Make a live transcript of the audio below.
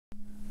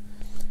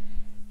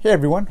Hey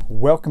everyone,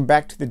 welcome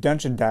back to the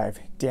Dungeon Dive.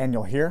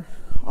 Daniel here.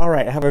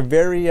 Alright, I have a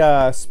very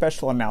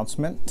special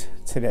announcement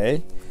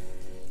today.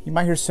 You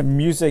might hear some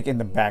music in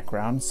the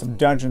background, some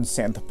dungeon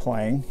synth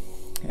playing,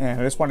 and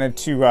I just wanted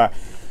to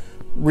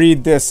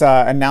read this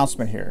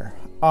announcement here.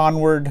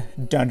 Onward,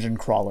 Dungeon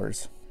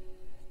Crawlers.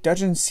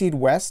 Dungeon Seed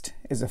West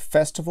is a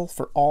festival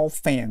for all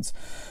fans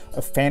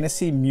of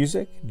fantasy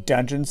music,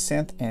 dungeon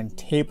synth, and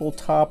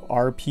tabletop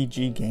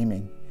RPG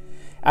gaming.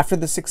 After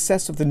the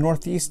success of the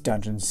Northeast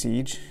Dungeon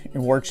Siege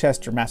in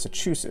Worcester,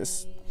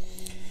 Massachusetts,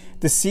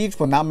 the Siege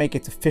will now make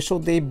its official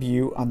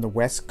debut on the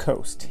West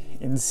Coast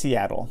in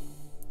Seattle.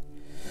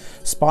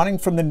 Spawning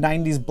from the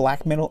 90s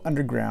black metal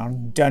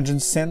underground, Dungeon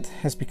Synth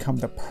has become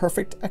the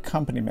perfect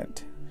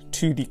accompaniment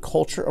to the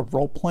culture of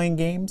role-playing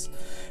games,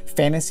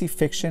 fantasy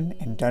fiction,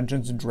 and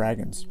Dungeons &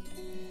 Dragons.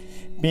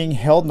 Being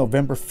held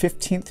November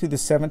 15th through the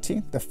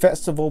 17th, the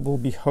festival will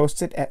be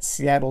hosted at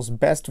Seattle's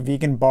best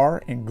vegan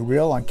bar and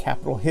grill on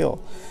Capitol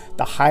Hill,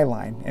 the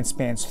Highline, and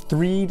spans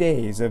 3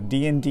 days of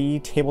D&D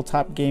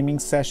tabletop gaming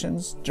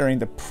sessions during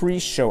the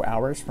pre-show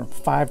hours from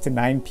 5 to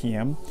 9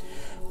 p.m.,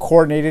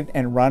 coordinated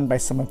and run by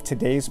some of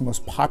today's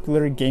most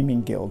popular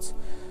gaming guilds.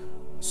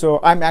 So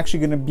I'm actually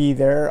going to be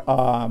there.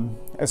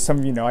 As some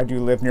of you know, I do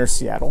live near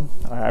Seattle.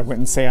 I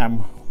wouldn't say I'm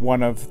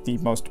one of the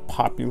most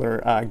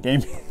popular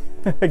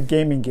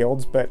gaming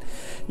guilds, but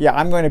yeah,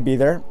 I'm going to be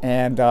there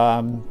and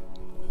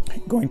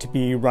going to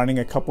be running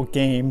a couple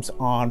games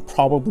on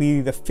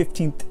probably the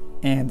 15th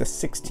and the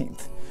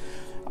 16th.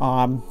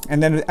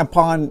 And then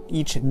upon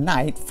each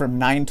night from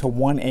 9 to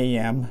 1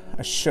 a.m.,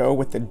 a show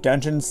with the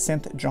dungeon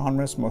synth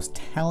genre's most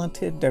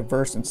talented,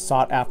 diverse, and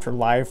sought-after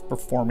live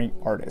performing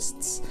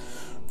artists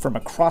from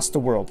across the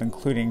world,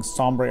 including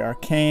Sombre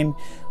Arcane,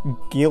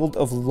 Guild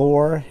of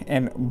Lore,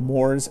 and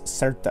Mors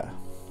Certa.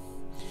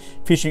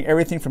 Featuring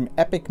everything from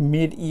epic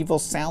medieval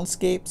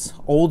soundscapes,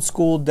 old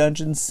school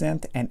dungeon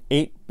synth, and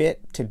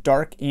 8-bit to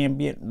dark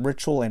ambient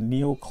ritual and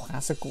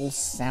neoclassical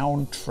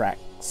soundtrack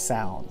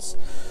sounds.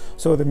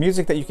 So the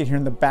music that you can hear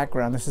in the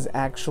background, this is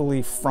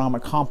actually from a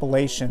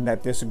compilation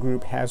that this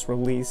group has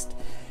released.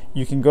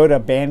 You can go to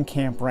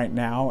Bandcamp right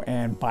now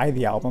and buy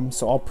the album.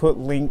 So I'll put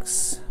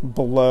links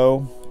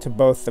below to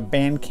both the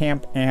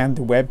Bandcamp and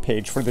the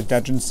webpage for the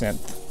Dungeon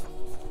Synth.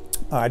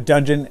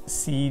 Dungeon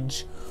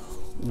Siege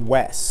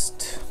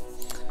West.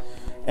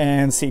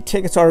 And see,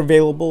 tickets are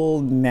available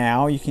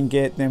now. You can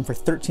get them for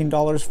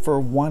 $13 for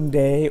 1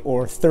 day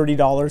or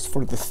 $30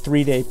 for the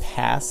 3-day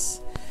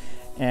pass.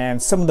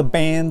 And some of the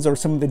bands or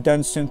some of the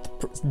dungeon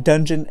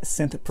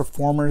synth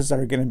performers that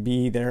are going to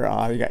be there,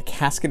 you got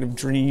Casket of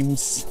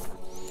Dreams,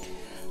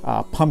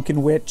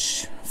 Pumpkin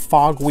Witch,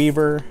 Fog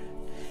Weaver,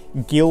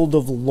 Guild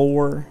of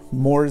Lore,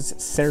 Mors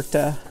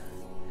Certa,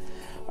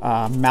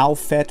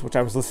 Malfet, which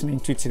I was listening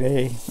to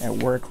today at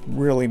work,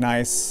 really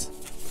nice.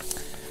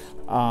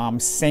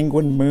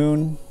 Sanguine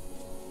Moon,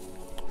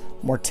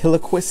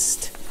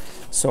 Mortiloquist.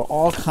 So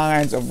all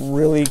kinds of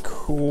really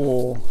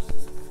cool,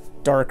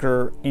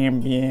 darker,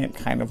 ambient,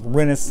 kind of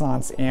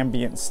Renaissance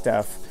ambient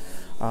stuff.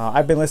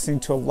 I've been listening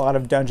to a lot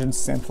of dungeon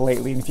synth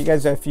lately, and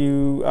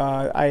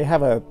I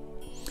have a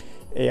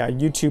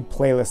YouTube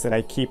playlist that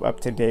I keep up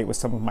to date with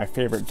some of my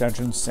favorite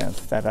dungeon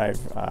synth that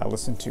I've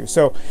listened to.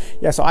 So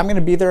yeah, so I'm going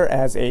to be there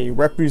as a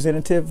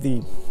representative,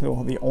 the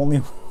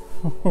only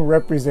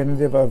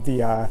representative of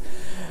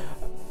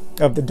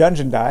the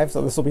Dungeon Dive.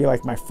 So this will be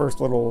like my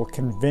first little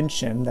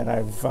convention that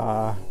I've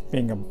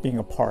being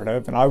a part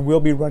of, and I will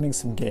be running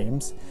some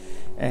games,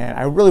 and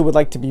I really would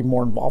like to be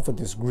more involved with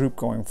this group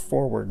going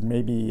forward.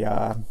 Maybe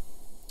I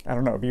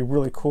don't know, it'd be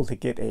really cool to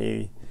get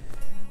a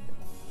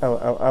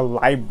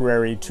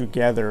library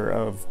together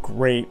of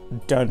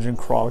great dungeon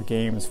crawl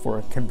games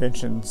for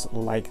conventions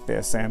like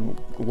this,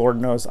 and Lord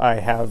knows I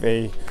have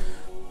a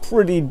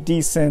pretty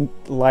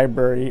decent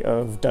library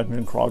of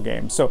dungeon crawl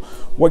games. So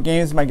what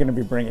games am I going to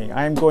be bringing?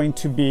 I'm going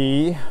to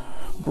be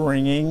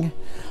bringing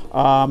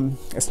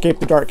Escape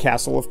the Dark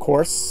Castle, of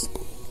course.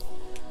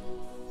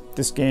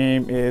 This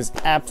game is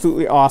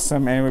absolutely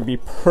awesome and it would be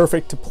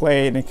perfect to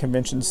play in a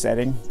convention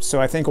setting.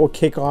 So I think we'll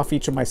kick off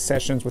each of my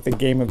sessions with a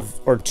game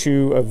or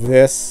two of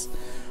this.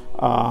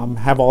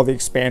 Have all the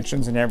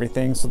expansions and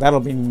everything, so that'll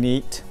be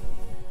neat.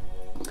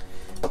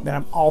 Then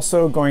I'm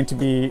also going to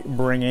be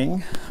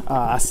bringing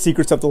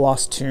Secrets of the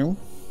Lost Tomb,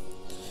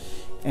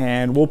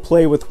 and we'll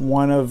play with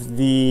one of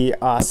the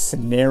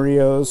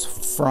scenarios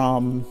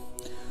from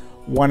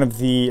one of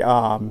the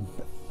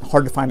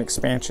hard to find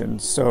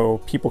expansions, so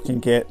people can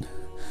get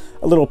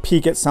a little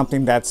peek at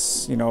something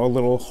that's, you know, a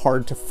little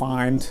hard to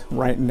find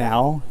right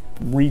now.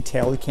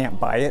 Retail, you can't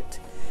buy it.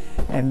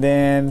 And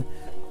then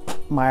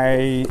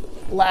my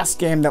last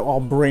game that I'll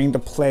bring to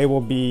play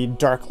will be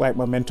Darklight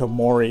Memento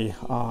Mori.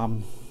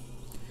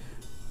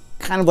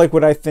 Kind of like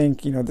what I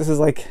think, you know, this is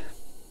like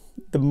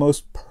the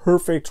most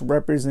perfect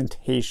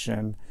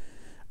representation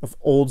of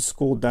old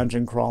school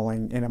dungeon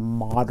crawling in a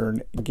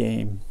modern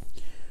game.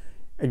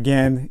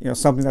 Again, you know,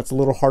 something that's a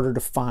little harder to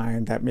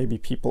find that maybe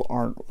people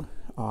aren't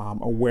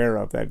aware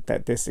of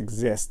that this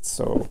exists.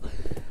 So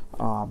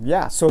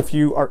yeah, so if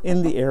you are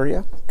in the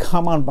area,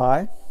 come on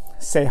by,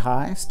 say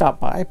hi, stop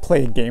by,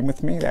 play a game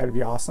with me. That would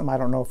be awesome. I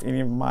don't know if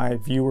any of my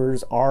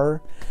viewers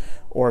are,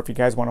 or if you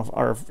guys want to,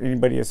 or if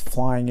anybody is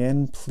flying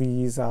in,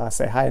 please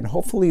say hi. And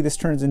hopefully this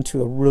turns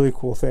into a really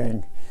cool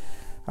thing.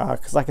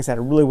 Because like I said,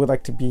 I really would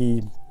like to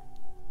be,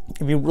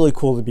 it'd be really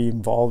cool to be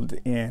involved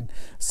in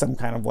some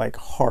kind of like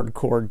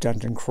hardcore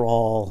dungeon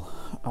crawl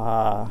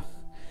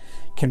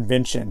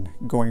convention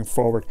going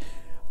forward.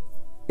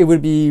 It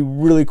would be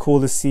really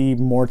cool to see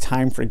more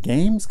time for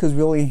games, because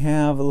we only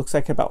have, it looks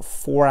like, about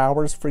 4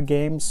 hours for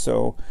games.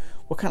 So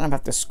we'll kind of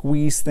have to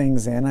squeeze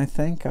things in, I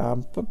think.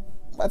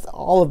 But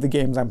all of the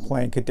games I'm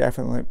playing could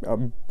definitely,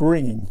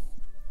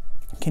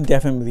 can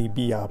definitely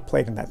be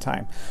played in that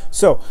time.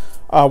 So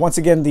once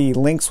again, the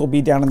links will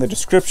be down in the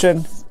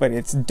description, but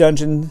it's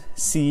Dungeon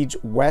Siege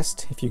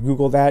West. If you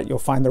Google that, you'll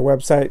find their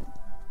website.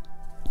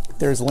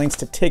 There's links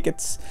to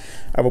tickets.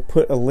 I will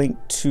put a link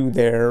to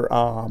their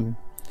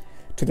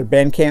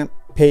Bandcamp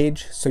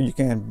page, so you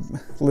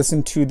can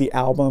listen to the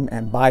album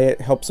and buy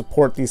it, help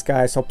support these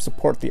guys, help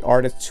support the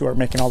artists who are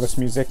making all this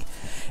music.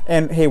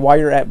 And hey, while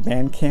you're at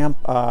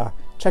Bandcamp,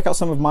 check out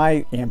some of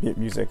my ambient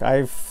music.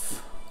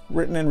 I've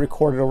written and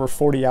recorded over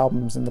 40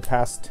 albums in the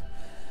past,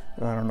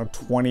 I don't know,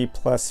 20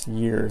 plus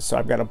years. So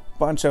I've got a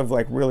bunch of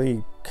like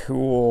really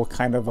cool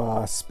kind of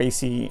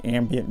spacey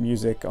ambient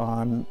music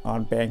on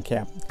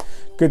Bandcamp.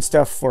 Good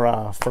stuff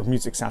for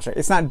music soundtrack.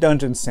 It's not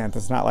dungeon synth.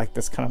 It's not like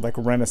this kind of like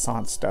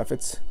Renaissance stuff.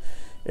 It's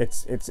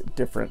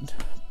different.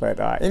 But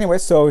anyway,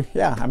 so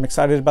yeah, I'm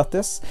excited about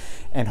this,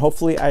 and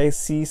hopefully I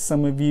see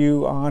some of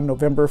you on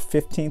November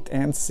 15th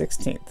and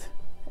 16th.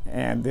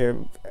 And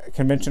the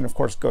convention, of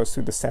course, goes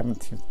through the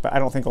 17th, but I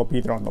don't think I'll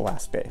be there on the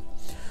last day.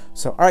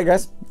 So, all right,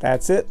 guys,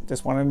 that's it.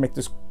 Just wanted to make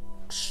this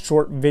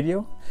short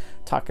video,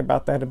 talk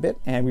about that a bit,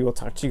 and we will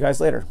talk to you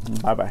guys later.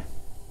 Bye-bye.